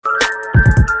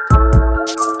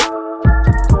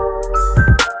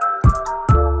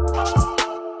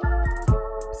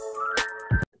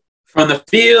From the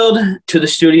field to the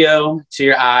studio to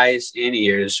your eyes and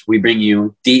ears, we bring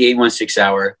you the 816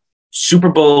 Hour Super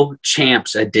Bowl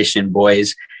Champs Edition,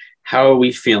 boys. How are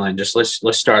we feeling? Just let's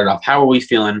start it off. How are we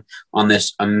feeling on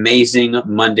this amazing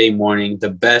Monday morning,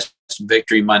 the best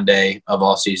victory Monday of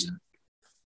all season?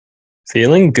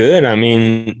 Feeling good. I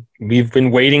mean, we've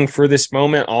been waiting for this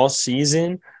moment all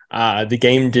season. The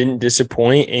game didn't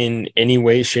disappoint in any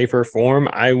way, shape, or form,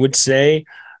 I would say.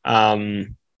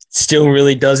 Still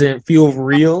really doesn't feel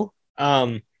real,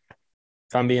 if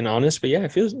I'm being honest. But yeah, I'm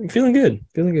feeling good.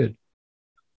 Feeling good.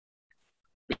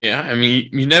 Yeah, I mean,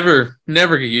 you never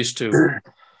get used to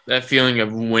that feeling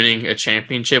of winning a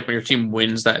championship. When your team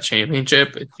wins that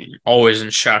championship, you're always in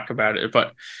shock about it.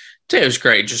 But today was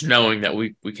great, just knowing that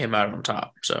we came out on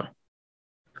top. So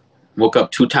woke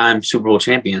up 2-time Super Bowl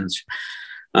champions.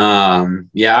 I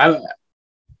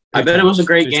bet it was a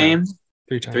great game.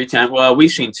 Three times. Well, we've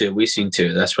seen two.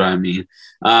 That's what I mean.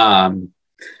 I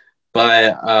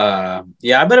bet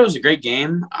it was a great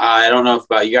game. I don't know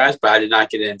about you guys, but I did not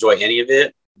get to enjoy any of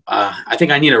it. I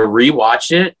think I need to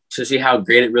rewatch it to see how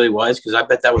great it really was, because I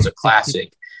bet that was a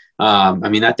classic.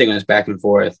 That thing was back and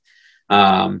forth.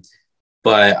 But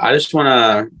I just want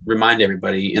to remind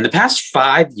everybody, in the past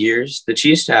 5 years, the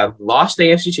Chiefs have lost the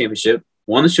AFC Championship,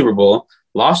 won the Super Bowl,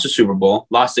 lost the Super Bowl,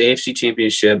 lost the AFC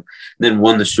Championship, and then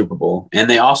won the Super Bowl. And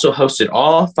they also hosted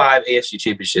all 5 AFC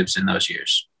Championships in those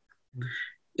years.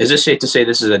 Is it safe to say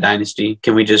this is a dynasty?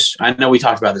 Can we just – I know we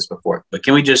talked about this before, but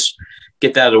can we just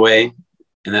get that out of the way?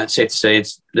 And that's safe to say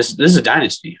this is a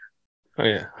dynasty. Oh,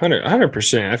 yeah,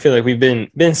 100%. I feel like we've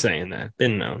been saying that,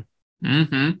 been known.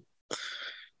 Mm-hmm. I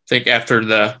think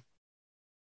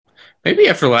maybe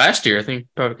after last year, I think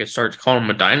probably could start to call them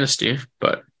a dynasty,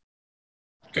 but –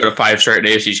 go to 5 straight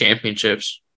AFC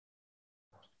championships.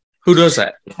 Who does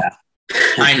that? Yeah.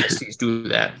 Dynasties do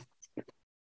that.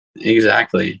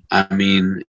 Exactly. I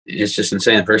mean, it's just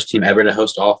insane. The first team ever to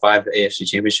host all 5 AFC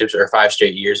championships, or 5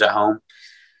 straight years at home.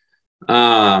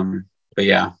 But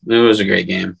yeah, it was a great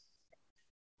game.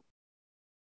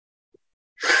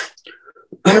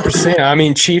 100%. I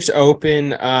mean, Chiefs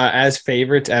open as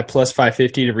favorites at plus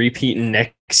 550 to repeat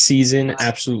next season.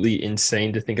 Absolutely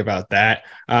insane to think about that.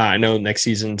 I know next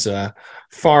season's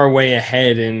far way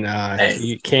ahead, and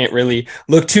you can't really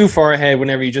look too far ahead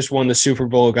whenever you just won the Super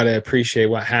Bowl. Got to appreciate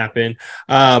what happened.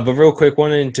 But real quick,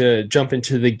 wanted to jump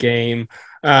into the game.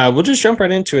 We'll just jump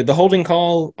right into it. The holding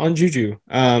call on Juju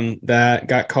that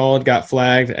got called, got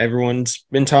flagged. Everyone's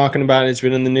been talking about it. It's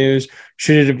been in the news.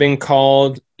 Should it have been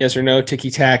called? Yes or no?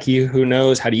 Ticky-tacky. Who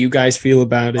knows? How do you guys feel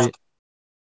about it?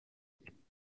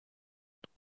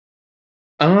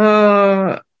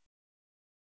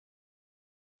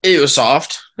 It was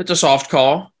soft. It's a soft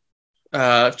call.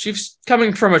 Chiefs,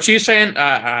 coming from a Chiefs fan,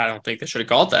 I don't think they should have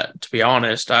called that, to be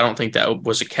honest. I don't think that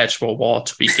was a catchable ball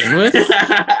to begin with.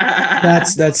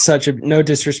 That's such a no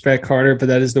disrespect, Carter, but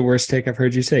that is the worst take I've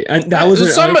heard you say. And that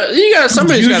was somebody's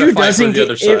got to fight for the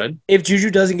other side. If Juju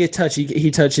doesn't get touched,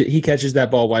 he catches that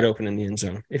ball wide open in the end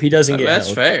zone. If he doesn't get that's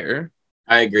held. fair.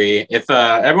 I agree. If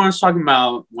everyone's talking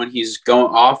about when he's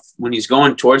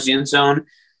going towards the end zone,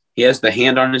 he has the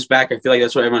hand on his back. I feel like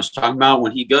that's what everyone's talking about.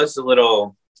 When he goes a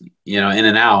little, in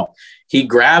and out, he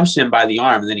grabs him by the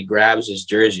arm, and then he grabs his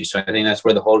jersey. So I think that's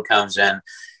where the hold comes in.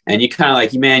 And you kind of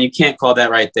like, man, you can't call that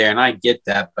right there. And I get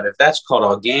that. But if that's called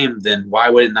all game, then why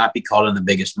would it not be called in the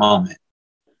biggest moment?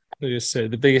 I just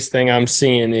said the biggest thing I'm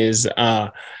seeing is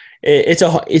it's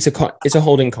a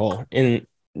holding call, and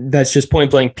that's just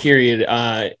point blank. Period.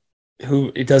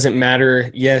 It doesn't matter.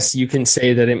 Yes, you can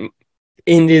say that it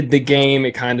ended the game.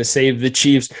 It kind of saved the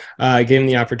Chiefs, gave them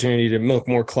the opportunity to milk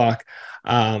more clock.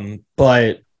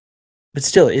 But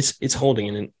still, it's holding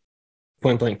in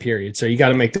point blank period. So you got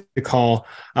to make the call.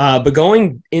 But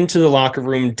going into the locker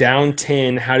room down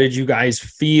 10, how did you guys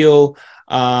feel?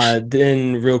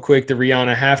 Then real quick, the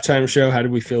Rihanna halftime show. How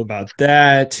did we feel about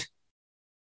that?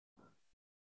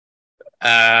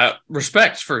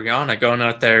 Respect for Rihanna going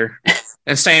out there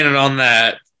and standing on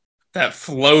that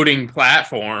floating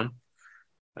platform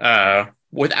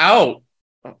without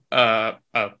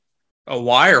a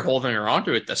wire holding her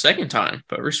onto it the second time.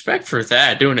 But respect for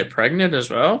that, doing it pregnant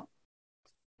as well.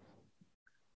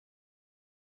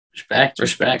 Respect.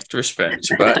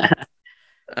 But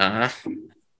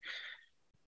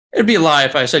it'd be a lie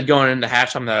if I said going into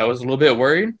halftime that I was a little bit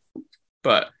worried.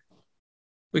 But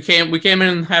we came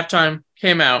in halftime,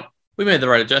 came out, we made the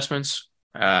right adjustments,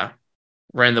 ran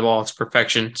the ball to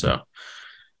perfection. So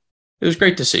it was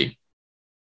great to see.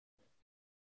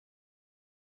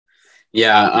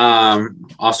 Yeah,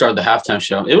 I'll start the halftime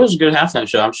show. It was a good halftime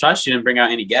show. I'm shocked she didn't bring out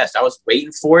any guests. I was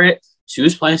waiting for it. She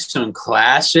was playing some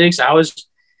classics.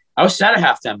 I was sad at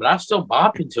halftime, but I was still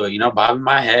bopping to it, bobbing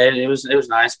my head. It was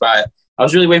nice, but I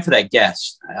was really waiting for that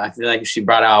guest. I feel like if she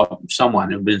brought out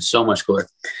someone, it would have been so much cooler.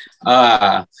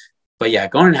 But yeah,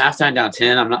 going in halftime down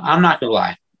 10, I'm not gonna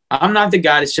lie. I'm not the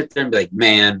guy to sit there and be like,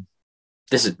 man,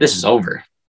 this is over.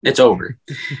 It's over.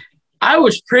 I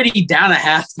was pretty down at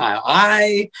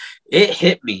halftime. It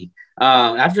hit me.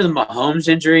 After the Mahomes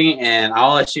injury, and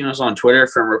all I seen was on Twitter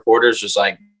from reporters just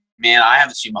like, man, I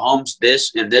haven't seen Mahomes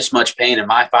this much pain in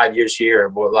my 5 years here, or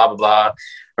blah, blah, blah.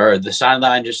 Or the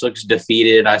sideline just looks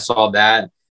defeated. I saw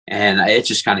that, and it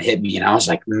just kind of hit me. And I was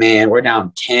like, man, we're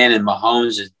down 10, and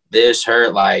Mahomes is this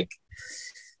hurt. Like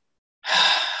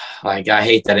I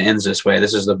hate that it ends this way.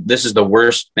 This is the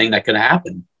worst thing that could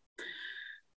happen.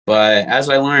 But as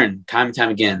I learned time and time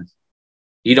again,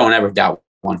 you don't ever doubt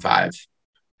 1-5.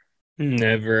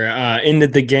 Never.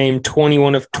 Ended the game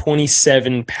 21 of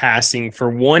 27 passing for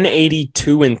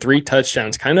 182 and 3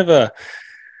 touchdowns. Kind of a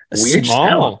Weird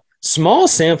small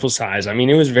sample size. I mean,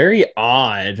 it was very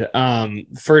odd.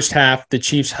 First half, the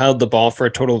Chiefs held the ball for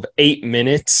a total of 8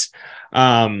 minutes.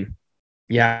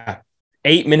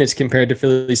 8 minutes compared to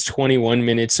Philly's 21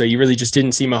 minutes. So you really just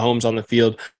didn't see Mahomes on the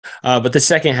field. But the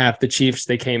second half, the Chiefs,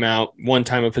 they came out one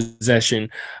time of possession.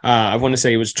 I want to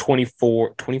say it was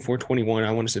 24-21.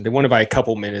 I want to say they won it by a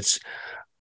couple minutes.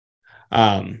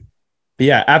 But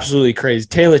yeah, absolutely crazy.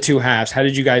 Tale of two halves. How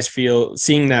did you guys feel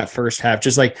seeing that first half?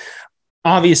 Just like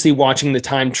obviously watching the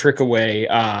time trick away,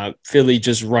 Philly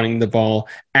just running the ball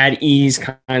at ease,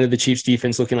 kind of the Chiefs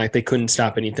defense looking like they couldn't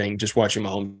stop anything, just watching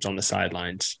Mahomes on the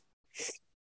sidelines.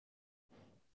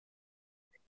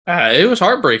 It was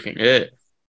heartbreaking.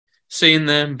 Seeing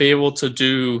them be able to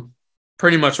do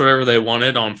pretty much whatever they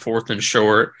wanted on 4th and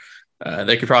short.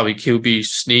 They could probably QB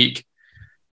sneak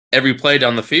every play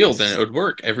down the field and it would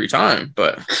work every time.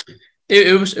 But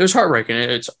it was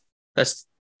heartbreaking.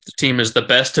 The team is the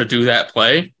best to do that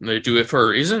play. They do it for a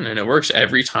reason and it works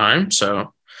every time.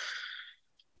 So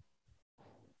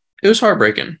it was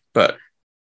heartbreaking. And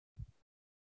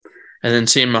then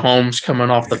seeing Mahomes coming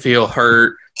off the field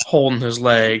hurt, holding his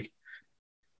leg.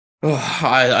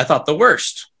 I thought the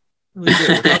worst. I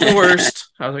thought the worst.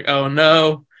 I was like, oh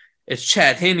no, it's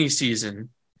Chad Henne season.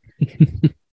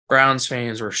 Browns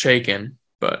fans were shaking,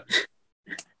 but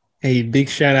hey, big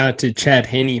shout out to Chad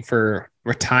Henne for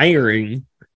retiring.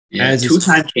 Yeah, as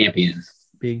 2-time champion.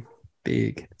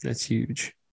 Big. That's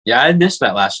huge. Yeah, I missed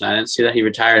that last night. I didn't see that he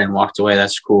retired and walked away.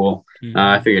 That's cool. Mm-hmm.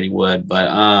 I figured he would, but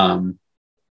oh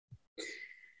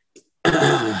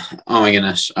my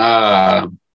goodness.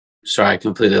 Sorry, I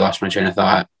completely lost my train of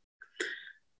thought.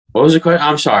 What was the question?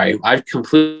 I'm sorry. I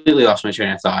completely lost my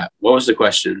train of thought. What was the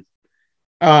question?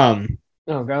 Oh,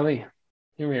 golly.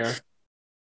 Here we are.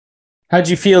 How'd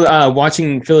you feel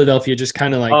watching Philadelphia just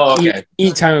kind of like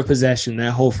eat time of possession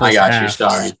that whole first half? I got you.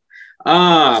 Sorry.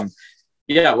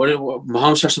 Yeah,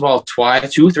 Mahomes touched the ball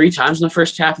 2-3 times in the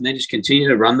first half, and they just continued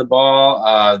to run the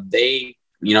ball. They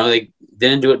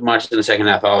didn't do it much in the second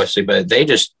half, obviously, but they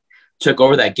just took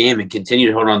over that game and continued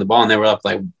to hold on the ball. And they were up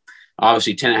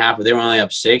obviously 10.5, but they were only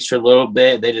up 6 for a little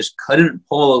bit. They just couldn't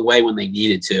pull away when they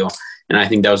needed to. And I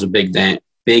think that was a big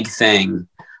thing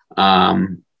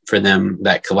for them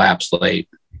that collapsed late.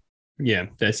 Yeah,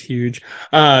 that's huge.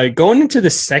 Going into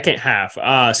the second half,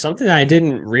 something I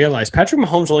didn't realize, Patrick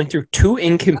Mahomes only threw 2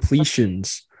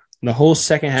 incompletions in the whole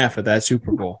second half of that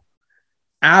Super Bowl.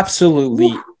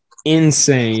 Absolutely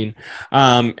insane.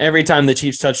 Every time the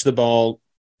Chiefs touched the ball,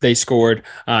 they scored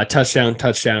touchdown,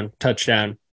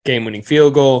 game-winning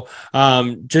field goal.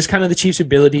 Just kind of the Chiefs'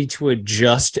 ability to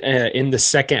adjust in the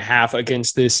second half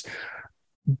against this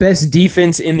best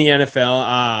defense in the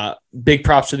NFL. Big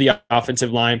props to the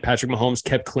offensive line. Patrick Mahomes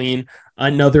kept clean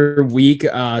another week,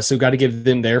 so got to give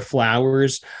them their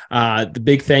flowers. The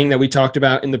big thing that we talked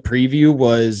about in the preview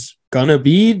was gonna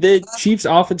be the Chiefs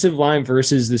offensive line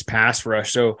versus this pass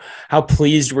rush. So how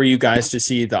pleased were you guys to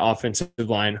see the offensive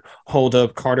line hold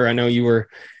up? Carter, I know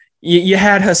you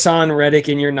had Hassan Reddick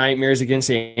in your nightmares against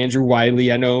Andrew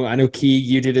Wiley. I know Key,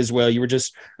 you did as well. You were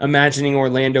just imagining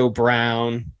Orlando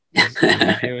Brown.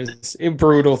 It was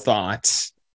brutal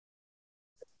thoughts.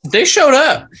 They showed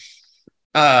up.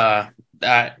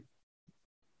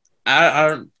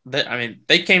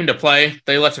 They came to play.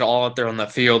 They left it all out there on the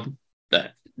field.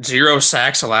 That 0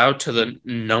 sacks allowed to the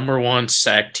number 1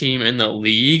 sack team in the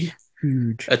league.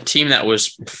 Huge. A team that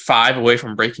was 5 away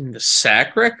from breaking the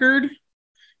sack record.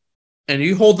 And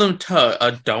you hold them to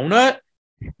a donut?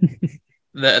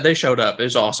 They showed up. It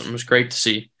was awesome. It was great to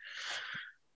see.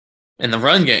 And the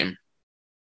run game,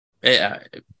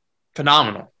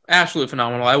 phenomenal. Absolutely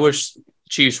phenomenal. I wish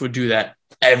Chiefs would do that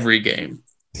every game.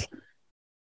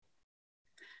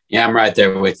 Yeah, I'm right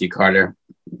there with you, Carter.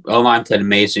 O-line played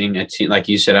amazing. A team, like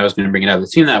you said, I was going to bring it up. The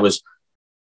team that was,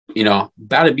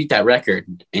 about to beat that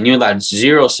record, and you allowed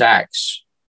 0 sacks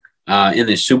in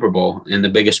the Super Bowl in the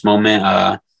biggest moment.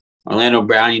 Orlando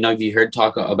Brown, you heard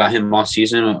talk about him all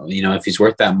season, if he's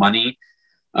worth that money.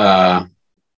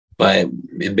 But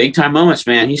in big time moments,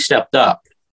 man, he stepped up.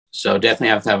 So definitely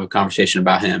have to have a conversation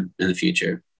about him in the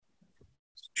future.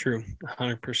 True,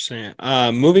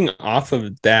 100%. Moving off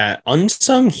of that,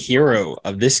 unsung hero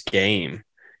of this game,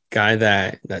 guy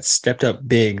that stepped up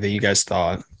big that you guys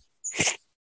thought.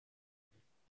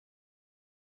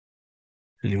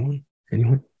 Anyone?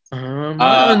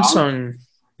 Unsung.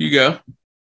 You go.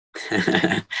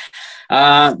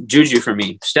 Juju for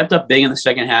me stepped up big in the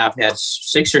second half. He had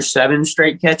 6 or 7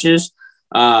 straight catches.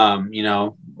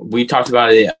 We talked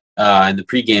about it in the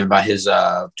pregame about his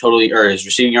his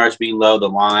receiving yards being low, the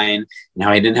line, and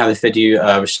how he didn't have the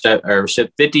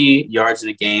 50 yards in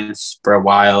a game for a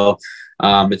while.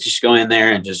 But just go in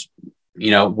there and just,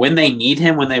 when they need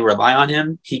him, when they rely on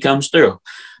him, he comes through.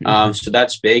 So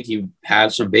that's big. He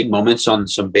had some big moments on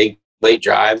some big late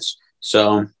drives.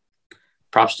 So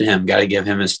props to him. Got to give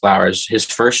him his flowers. His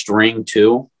first ring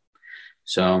too.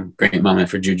 So great moment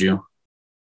for Juju.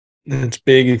 That's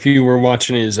big. If you were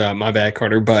watching his, my bad,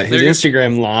 Carter, but his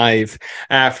Instagram live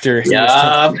after he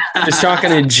was just talking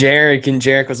to Jarek, and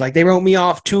Jarek was like, they wrote me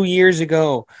off 2 years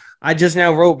ago. I just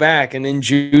now wrote back. And then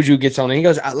Juju gets on and he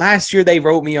goes, last year they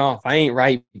wrote me off. I ain't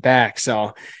right back. So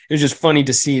it was just funny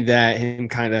to see that him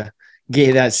kind of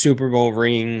get that Super Bowl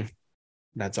ring.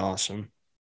 That's awesome.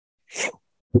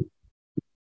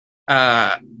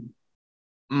 My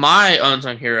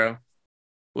unsung hero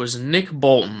was Nick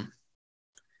Bolton.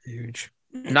 Huge.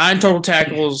 9 total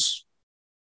tackles,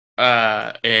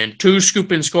 and 2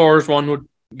 scoop-in scores. One would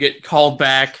get called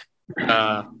back.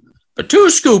 But 2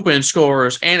 scoop-in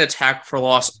scores and a tackle for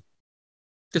loss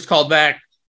gets called back.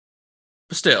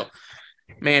 But still,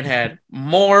 man had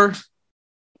more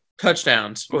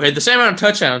touchdowns. Well, he had the same amount of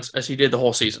touchdowns as he did the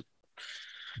whole season.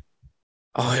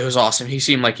 Oh, it was awesome. He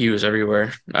seemed like he was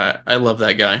everywhere. I love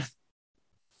that guy.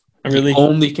 He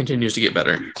only continues to get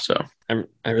better. So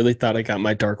I really thought I got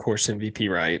my dark horse MVP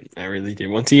right. I really did.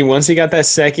 Once he got that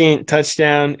second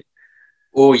touchdown,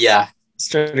 oh yeah,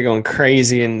 started going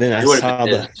crazy, and then I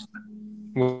saw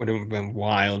would have been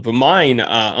wild. But mine,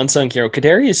 unsung hero,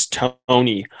 Kadarius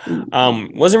Toney,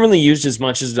 wasn't really used as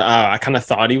much as I kind of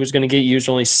thought he was going to get used.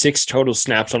 Only 6 total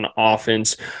snaps on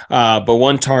offense, but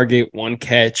 1 target, 1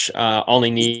 catch, all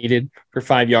he needed for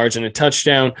 5 yards and a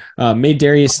touchdown. Made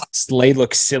Darius Slay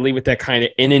look silly with that kind of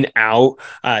in and out.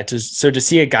 To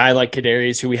see a guy like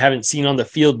Kadarius, who we haven't seen on the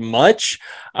field much,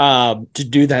 to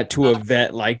do that to a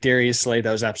vet like Darius Slay,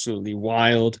 that was absolutely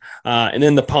wild. And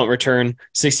then the punt return,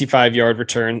 65-yard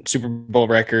return, Super Bowl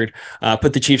record,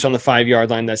 put the Chiefs on the 5-yard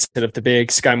line. That set up the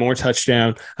big Sky Moore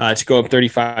touchdown to go up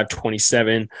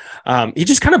 35-27. He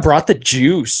just kind of brought the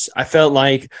juice. I felt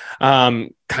like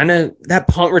kind of that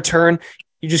punt return,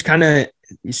 you started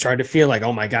to feel like,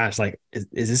 oh my gosh, like, is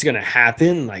this going to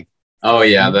happen? Like, oh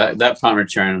yeah, that punt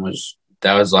return was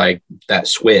like that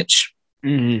switch.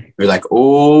 Mm-hmm. You're like,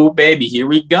 oh baby, here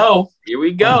we go.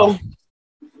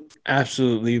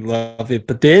 Absolutely love it.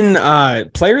 But then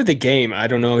player of the game, I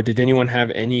don't know, did anyone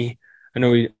have any? I know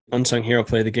we unsung hero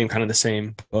play the game kind of the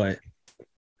same, but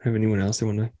have anyone else they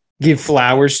want to give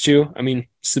flowers to? I mean,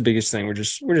 it's the biggest thing. We're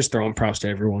just throwing props to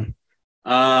everyone.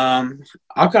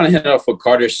 I'll kind of hit off what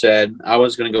Carter said. I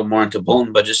was going to go more into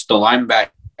Bolton, but just the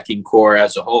linebacking core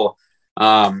as a whole.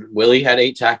 Willie had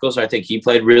 8 tackles. I think he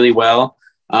played really well.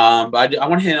 But I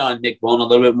want to hit on Nick Bolton a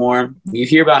little bit more. You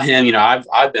hear about him,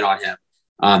 I've been on him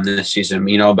this season,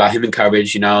 about him in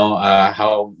coverage,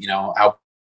 how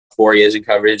poor he is in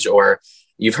coverage, or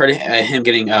you've heard him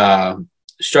getting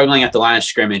struggling at the line of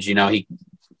scrimmage. I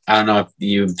don't know if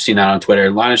you've seen that on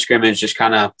Twitter. Line of scrimmage just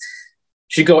kind of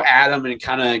should go at him and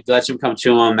kind of lets him come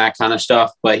to him, that kind of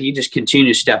stuff. But he just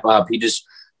continued to step up. He just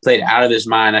played out of his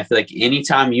mind. I feel like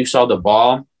anytime you saw the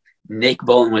ball, Nick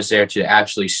Bolton was there to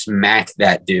actually smack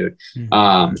that dude.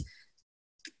 Mm-hmm.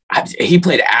 He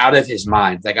played out of his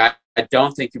mind. Like I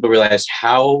don't think people realize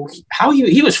how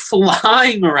he was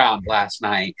flying around last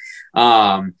night.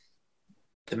 The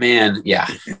man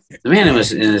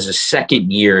was in his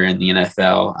second year in the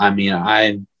NFL. I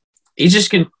mean, he's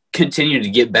just going to continue to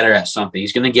get better at something.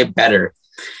 He's going to get better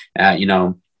at,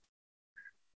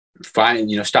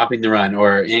 stopping the run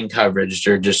or in coverage,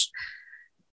 or just,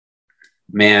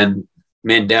 man,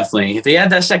 definitely. If he had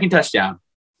that second touchdown,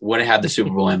 would have had the Super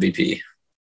Bowl MVP.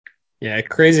 Yeah,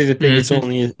 crazy to think it's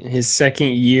only his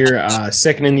second year,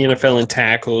 second in the NFL in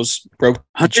tackles. Broke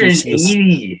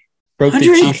 180. Broke the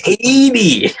Chiefs.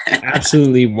 180.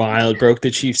 Absolutely wild. Broke the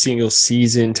Chiefs single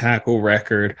season tackle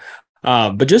record.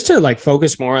 But just to like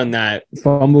focus more on that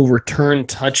fumble return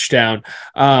touchdown,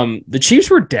 the Chiefs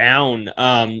were down.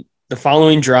 The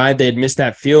following drive, they had missed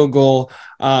that field goal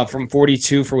from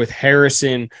 42 with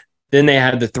Harrison. Then they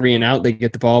had the 3-and-out. They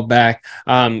get the ball back.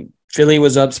 Philly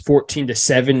was up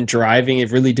 14-7 driving. It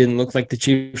really didn't look like the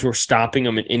Chiefs were stopping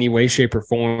them in any way, shape, or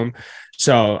form.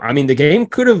 So, I mean, the game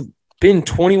could have been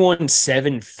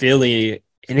 21-7 Philly,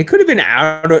 and it could have been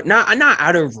not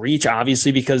out of reach,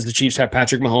 obviously, because the Chiefs have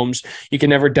Patrick Mahomes. You can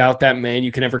never doubt that man.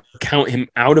 You can never count him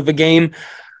out of a game.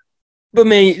 But,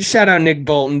 man, shout out Nick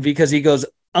Bolton because he goes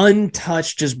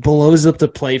untouched, just blows up the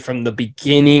play from the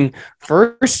beginning.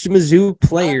 First Mizzou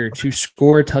player to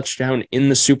score a touchdown in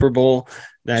the Super Bowl.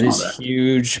 That is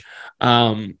huge.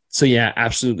 So, yeah,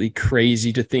 absolutely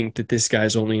crazy to think that this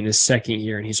guy's only in his second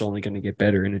year and he's only going to get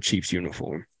better in a Chiefs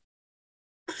uniform.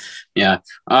 Yeah.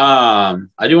 I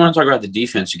do want to talk about the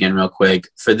defense again real quick.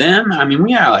 For them, I mean,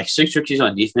 we had like 6 rookies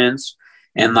on defense.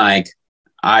 And like,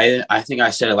 I think I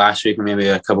said it last week or maybe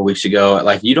a couple weeks ago,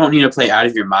 like you don't need to play out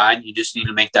of your mind. You just need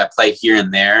to make that play here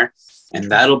and there.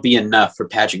 And that'll be enough for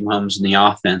Patrick Mahomes in the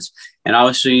offense. And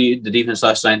obviously the defense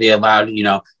last night, they allowed,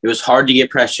 it was hard to get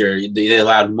pressure. They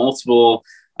allowed multiple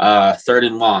 3rd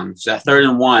and longs. That 3rd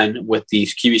and 1 with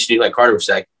these QB sneak, like Carter was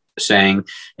saying,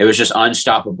 it was just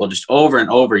unstoppable, just over and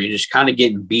over. You're just kind of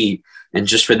getting beat. And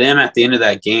just for them at the end of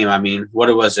that game, I mean,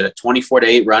 what was it, a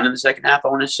 24-8 run in the second half, I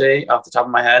want to say, off the top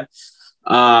of my head.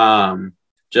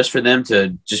 Just for them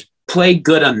to just play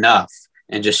good enough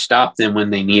and just stop them when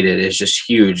they need it is just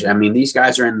huge. I mean, these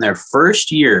guys are in their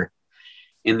first year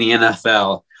in the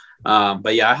NFL.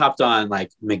 But yeah, I hopped on,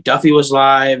 like McDuffie was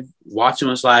live, Watson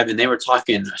was live, and they were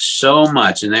talking so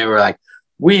much. And they were like,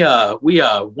 we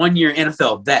 1-year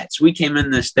NFL vets. We came in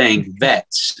this thing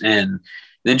vets. And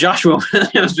then Joshua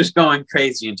was just going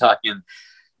crazy and talking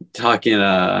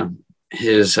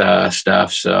his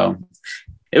stuff. So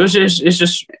it's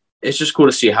just cool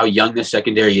to see how young the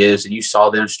secondary is. And you saw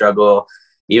them struggle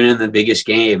even in the biggest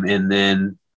game. And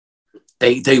then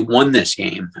they won this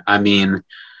game. I mean,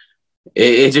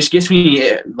 it just gets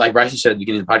me, like Bryson said at the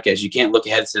beginning of the podcast, you can't look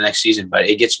ahead to the next season, but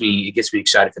it gets me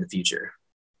excited for the future.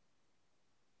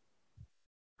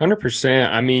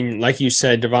 100%. I mean, like you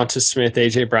said, Devonta Smith,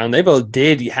 A.J. Brown, they both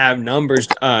did have numbers.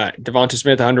 Devonta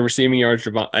Smith, 100 receiving yards,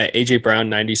 A.J. Brown,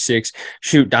 96.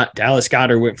 Dallas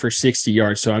Goedert went for 60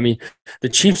 yards. So, I mean, the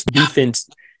Chiefs defense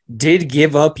did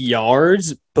give up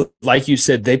yards, but like you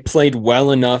said, they played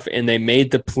well enough and they made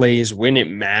the plays when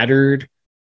it mattered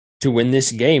to win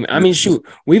this game. I mean, shoot,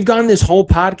 we've gone this whole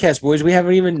podcast, boys. We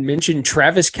haven't even mentioned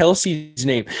Travis Kelce's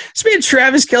name. This man,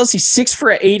 Travis Kelce, 6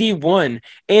 for 81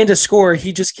 and a score.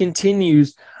 He just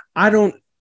continues.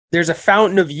 There's a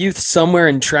fountain of youth somewhere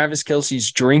and Travis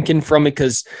Kelce's drinking from it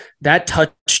because that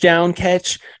touchdown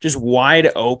catch, just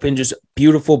wide open, just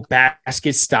beautiful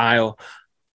basket style.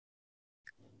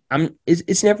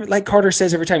 It's never, like Carter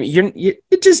says every time,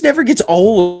 it just never gets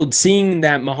old seeing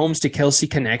that Mahomes to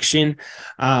Kelce connection.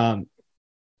 I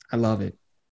love it.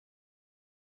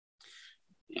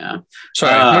 Yeah.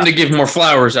 Sorry, I wanted to give more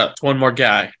flowers out to one more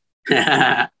guy.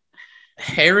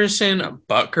 Harrison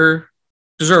Butker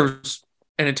deserves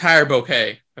an entire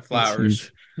bouquet of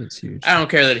flowers. That's huge. I don't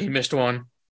care that he missed one.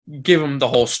 Give him the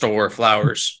whole store of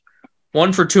flowers.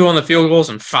 1 for 2 on the field goals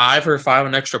and 5 for 5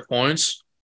 on extra points.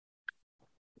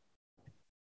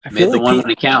 Made the one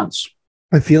when it counts.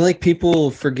 I feel like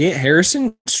people forget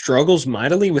Harrison struggles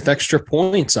mightily with extra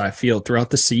points, I feel,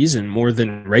 throughout the season more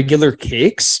than regular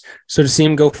kicks. So to see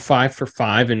him go 5 for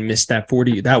 5 and miss that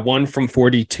 1 from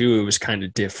 42, it was kind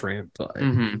of different, but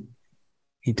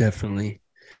he definitely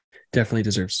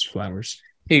deserves flowers.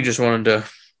 He just wanted to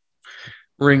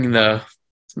ring the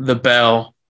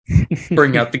bell,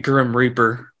 bring out the Grim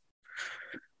Reaper.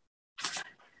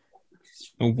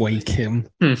 Awake him.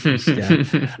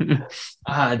 Did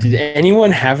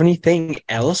anyone have anything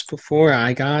else before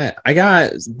I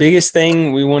got biggest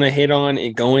thing we want to hit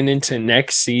on going into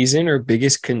next season or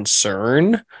biggest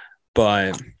concern?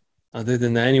 But other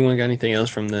than that, anyone got anything else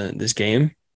from this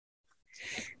game?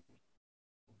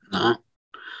 No.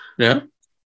 Yeah.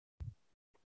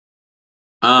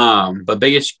 But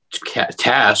biggest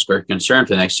task or concern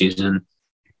for the next season,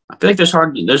 I feel like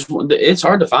it's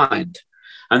hard to find.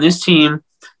 On this team,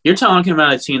 you're talking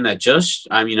about a team that just,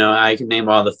 I can name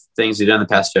all the things they've done the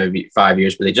past 5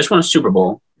 years, but they just won a Super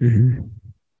Bowl. Mm-hmm.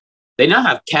 They now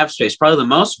have cap space, probably the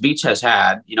most Beach has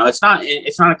had. It's not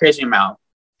a crazy amount.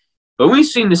 But we've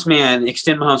seen this man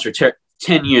extend Mahomes for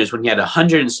 10 years when he had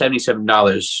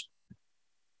 $177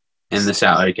 in the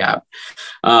salary cap.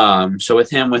 So with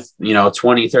him, with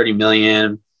 20, 30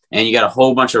 million, and you got a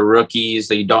whole bunch of rookies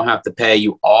that you don't have to pay.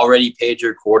 You already paid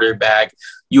your quarterback.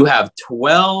 You have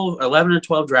 11 or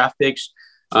 12 draft picks.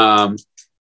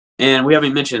 And we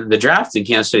haven't mentioned the draft in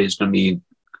Kansas City is going to be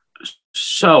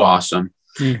so awesome.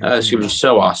 It's going to be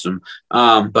so awesome.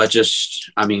 But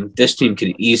this team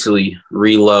can easily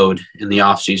reload in the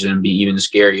offseason and be even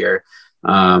scarier.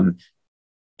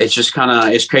 It's just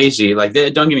it's crazy. Like,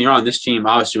 don't get me wrong, this team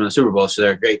obviously won the Super Bowl, so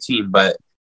they're a great team, but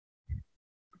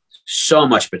so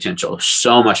much potential.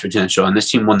 And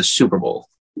this team won the Super Bowl.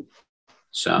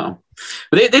 So,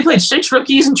 but they played 6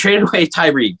 rookies and traded away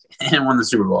Tyreek and won the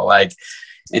Super Bowl.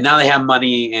 And now they have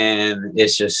money, and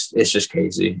it's just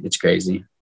crazy. It's crazy.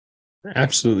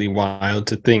 Absolutely wild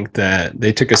to think that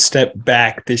they took a step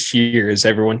back this year as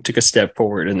everyone took a step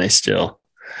forward, and they still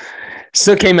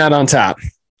came out on top.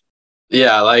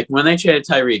 Yeah, like when they traded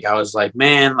Tyreek, I was like,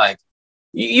 man, like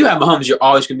you have Mahomes, you're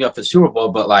always going to be up for the Super Bowl,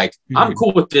 but I'm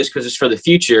cool with this because it's for the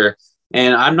future.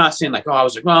 And I'm not saying I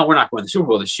was like, well, we're not going to the Super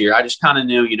Bowl this year. I just kind of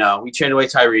knew, we traded away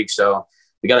Tyreek, so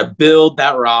we got to build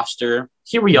that roster.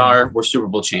 Here we are. We're Super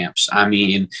Bowl champs. I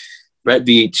mean, Brett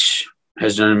Veach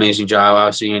has done an amazing job.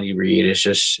 Obviously, Andy Reid. It's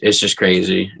just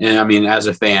crazy. And I mean, as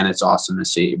a fan, it's awesome to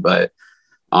see. But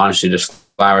honestly, just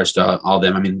flowers to all of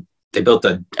them. I mean, they built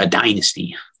a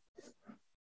dynasty.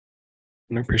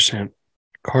 100%.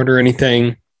 Carter,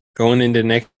 anything going into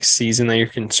next season that you're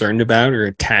concerned about, or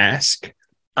a task?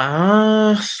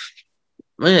 A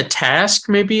task,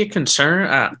 maybe a concern.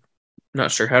 I'm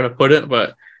not sure how to put it,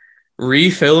 but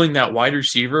refilling that wide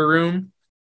receiver room.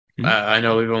 I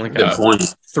know we've only got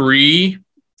three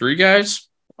guys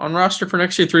on roster for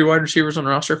next year, 3 wide receivers on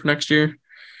roster for next year.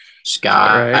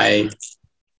 Sky,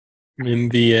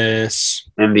 MVS,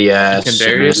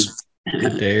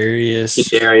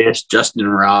 Kadarius, Justin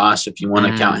Ross, if you want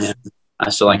to count him. I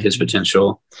still like his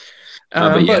potential.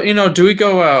 But do we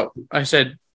go out? I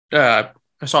said, I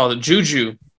saw that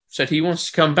Juju said he wants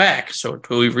to come back. So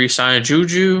do we re-sign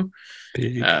Juju?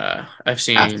 I've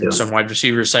seen some wide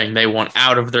receivers saying they want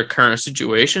out of their current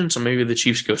situation. So maybe the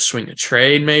Chiefs go swing a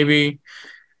trade, maybe.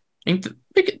 I think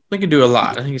they could do a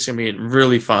lot. I think it's going to be a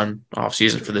really fun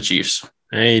offseason for the Chiefs.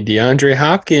 Hey, DeAndre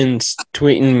Hopkins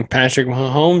tweeting Patrick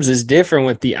Mahomes is different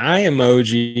with the eye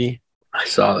emoji. I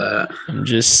saw that. I'm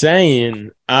just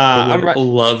saying.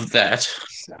 Love that.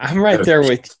 I'm right there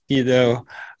with you, though.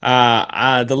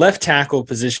 The left tackle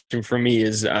position for me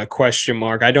is a question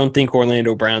mark. I don't think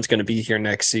Orlando Brown's going to be here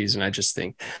next season. I just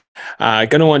think going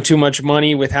to want too much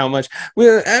money with how much.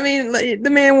 Well, I mean, the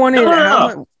man wanted.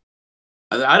 No.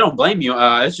 I don't blame you.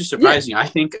 It's just surprising. Yeah.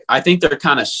 I think they're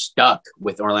kind of stuck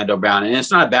with Orlando Brown, and it's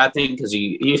not a bad thing because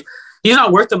he's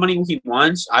not worth the money he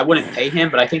wants. I wouldn't pay him,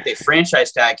 but I think they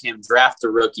franchise tag him, draft the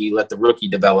rookie, let the rookie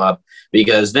develop,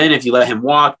 because then if you let him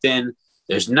walk, then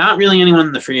there's not really anyone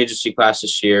in the free agency class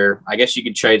this year. I guess you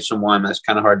could trade someone. That's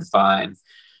kind of hard to find.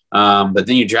 But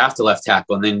then you draft the left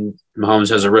tackle, and then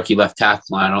Mahomes has a rookie left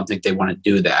tackle, and I don't think they want to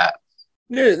do that.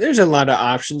 There's a lot of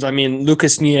options. I mean,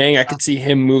 Lucas Niang, I could see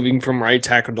him moving from right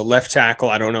tackle to left tackle.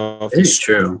 I don't know if he's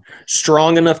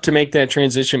strong enough to make that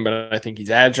transition, but I think he's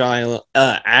agile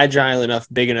enough,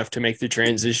 big enough to make the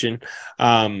transition.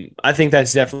 I think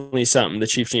that's definitely something the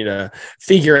Chiefs need to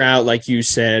figure out. Like you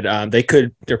said,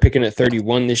 they're picking at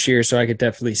 31 this year, so I could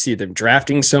definitely see them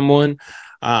drafting someone.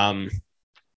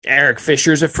 Eric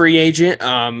Fisher's a free agent.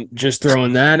 Just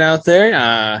throwing that out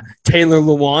there. Taylor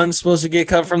Lewan's supposed to get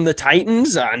cut from the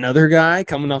Titans. Another guy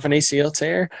coming off an ACL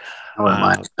tear. I wouldn't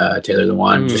mind Taylor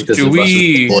Lewan just because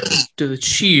do the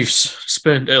Chiefs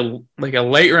spend a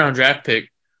late round draft pick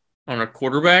on a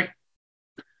quarterback?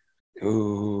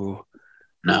 Ooh,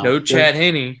 no Chad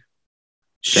Henne.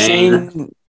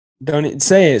 Shane. Don't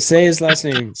say it. Say his last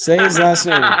name. Say his last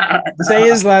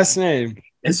name.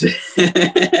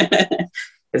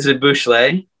 Is it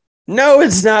Bouchley? No,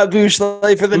 it's not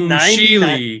Bouchley for the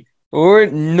 90. Or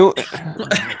no.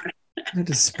 I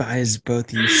despise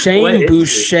both of you. Shane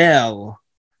Buechele.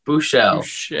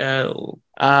 Buechele.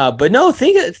 But no,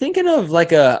 thinking of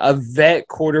like a vet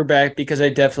quarterback, because I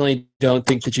definitely don't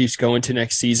think the Chiefs go into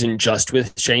next season just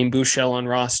with Shane Buechele on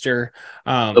roster.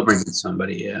 They'll bring in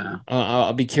somebody, yeah.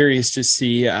 I'll be curious to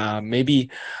see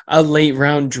maybe a late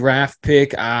round draft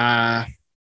pick.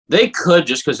 They could,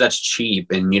 just because that's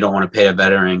cheap and you don't want to pay a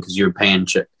veteran because you're paying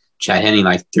Chad Henne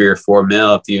like $3 or $4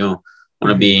 million. If you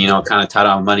want to be, kind of tight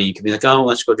on money, you could be like, oh,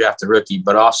 let's go draft a rookie.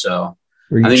 But also,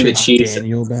 I think the Chiefs.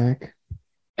 Daniel back?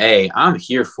 Hey, I'm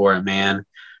here for it, man.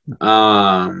 But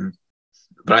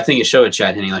I think it showed with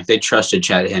Chad Henne. Like, they trusted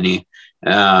Chad Henne. You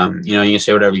can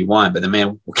say whatever you want, but the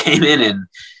man came in and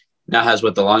now has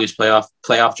the longest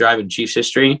playoff drive in Chiefs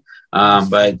history.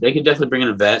 But they could definitely bring in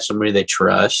a vet, somebody they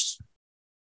trust.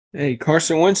 Hey,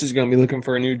 Carson Wentz is going to be looking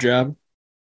for a new job.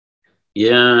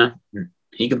 Yeah,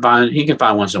 he can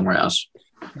find one somewhere else.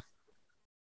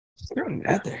 Throwing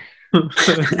that there.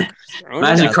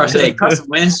 Imagine Carson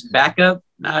Wentz backup.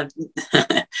 That'd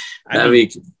be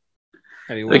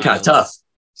kind of tough.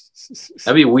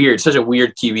 That'd be weird. Such a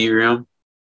weird TV room.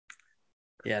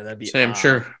 Yeah, that'd be. Same,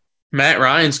 sure. Matt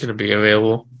Ryan's going to be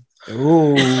available.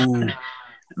 Ooh.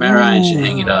 Matt Ryan should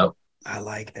hang it up. I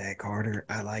like that, Carter.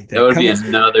 I like that. That would be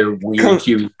another weird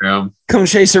QB room. Come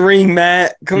chase a ring,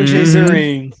 Matt. Come chase a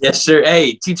ring. Yes, sir.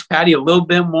 Hey, teach Patty a little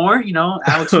bit more. You know,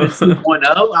 Alex Smith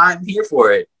 2.0. I'm here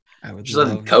for it. I would just let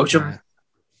him coach him.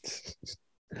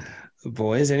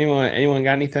 Boys, anyone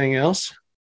got anything else?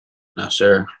 No,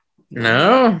 sir.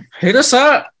 No. Hit us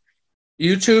up.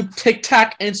 YouTube,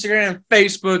 TikTok, Instagram,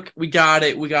 Facebook. We got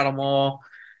it. We got them all.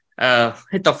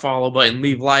 Hit the follow button.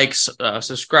 Leave likes.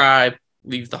 Subscribe.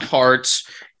 Leave the hearts.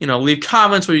 Leave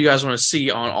comments what you guys want to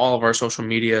see on all of our social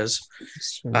medias.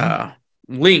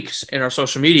 Links in our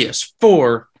social medias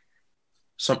for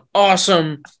some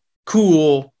awesome,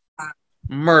 cool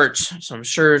merch, some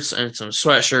shirts and some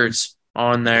sweatshirts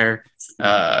on there.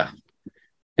 At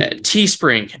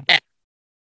Teespring at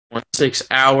 16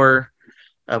 hour,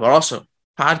 but also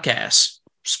podcasts,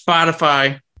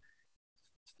 Spotify,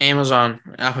 Amazon,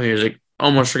 Apple Music.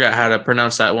 Almost forgot how to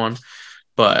pronounce that one.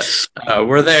 But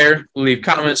we're there. Leave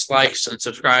comments, likes, and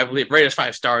subscribe. Rate us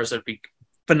 5 stars. That'd be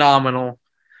phenomenal.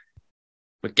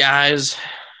 But guys,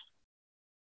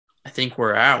 I think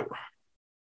we're out.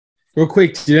 Real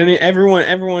quick, did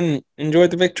everyone enjoy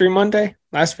the Victory Monday?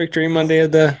 Last Victory Monday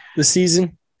of the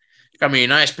season? Got me a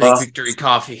nice big victory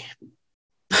coffee.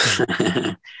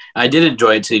 I did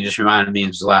enjoy it till you just reminded me it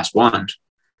was the last one.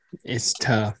 It's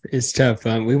tough.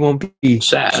 We won't be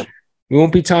sad. We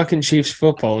won't be talking Chiefs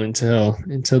football until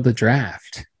the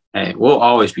draft. Hey, we'll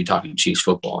always be talking Chiefs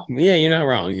football. Yeah, you're not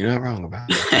wrong. You're not wrong about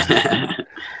it.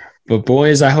 But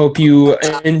boys, I hope you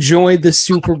enjoyed the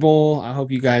Super Bowl. I hope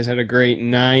you guys had a great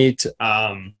night.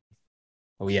 Are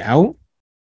we out?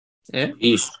 Yeah.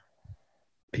 Peace.